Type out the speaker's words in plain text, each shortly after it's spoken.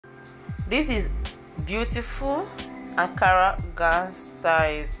This is beautiful Ankara gown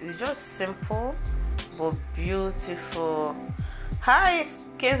styles. It's just simple but beautiful. Hi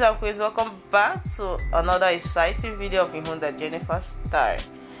kings and queens, welcome back to another exciting video of Ihunda Jennifer style.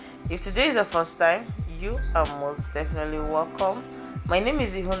 If today is the first time, you are most definitely welcome. My name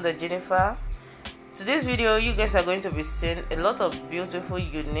is Ihunda Jennifer. Today's video, you guys are going to be seeing a lot of beautiful,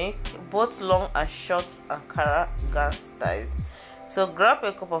 unique, both long and short Ankara gown styles. So grab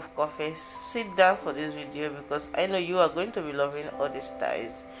a cup of coffee, sit down for this video because I know you are going to be loving all these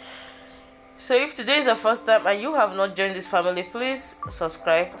styles. So if today is the first time and you have not joined this family, please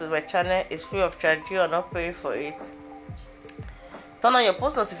subscribe to my channel. It's free of charge. You are not paying for it. Turn on your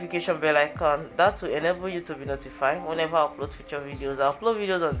post notification bell icon. That will enable you to be notified whenever I upload future videos. I upload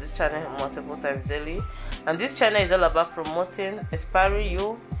videos on this channel multiple times daily, and this channel is all about promoting, inspiring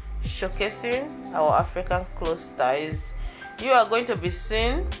you, showcasing our African clothes styles. You are going to be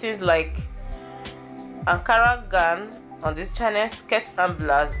seeing things like Ankara gown on this channel, skirt and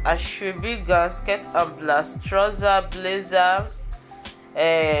blouse, Ashobi gown, skirt and blouse, trouser, blazer,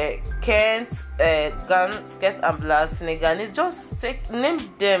 Kent gown, skirt and blouse, Senegalese. Just name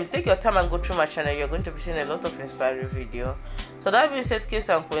them, take your time and go through my channel. You're going to be seeing a lot of inspiring video. So that being said, kings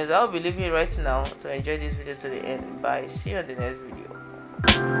and queens, I'll be leaving right now to enjoy this video to the end. Bye, see you in the next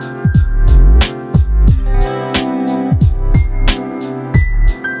video.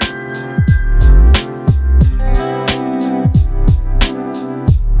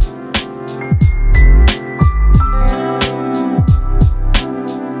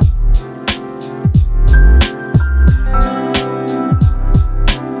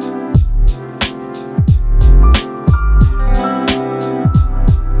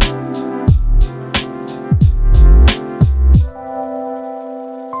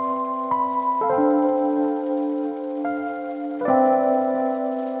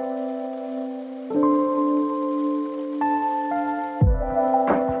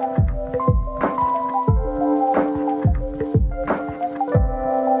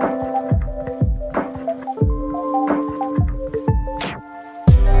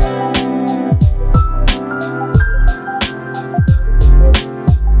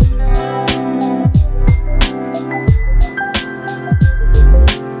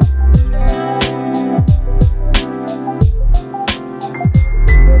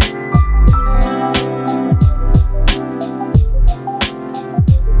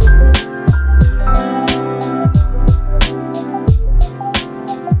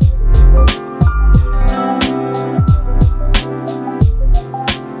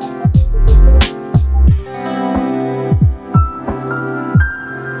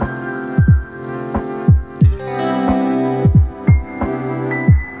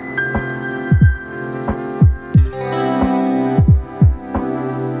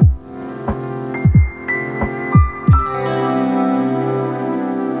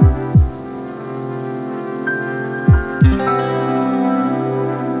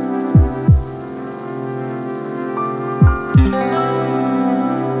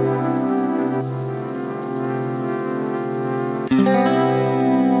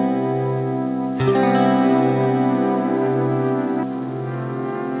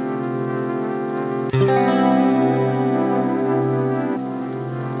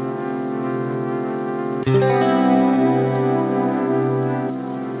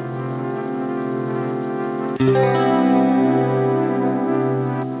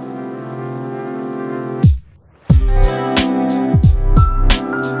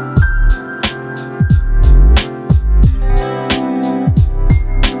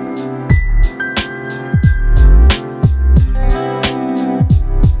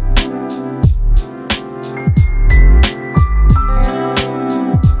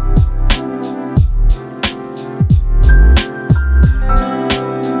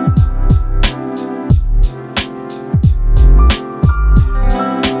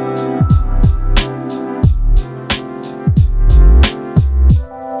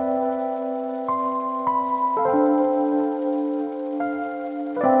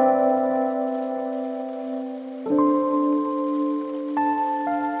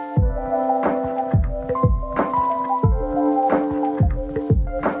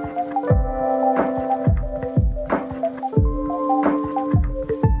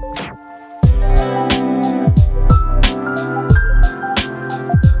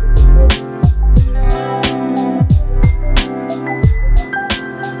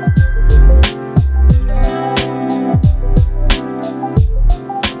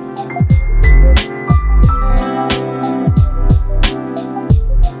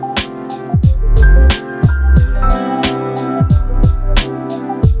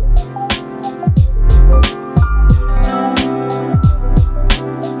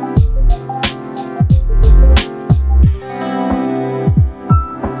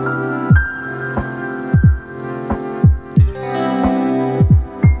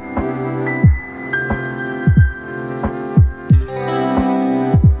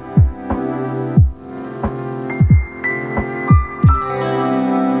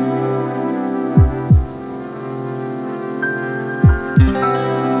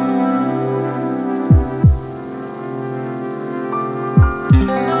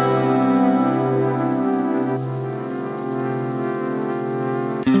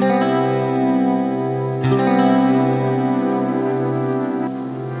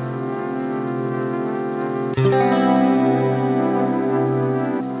 you.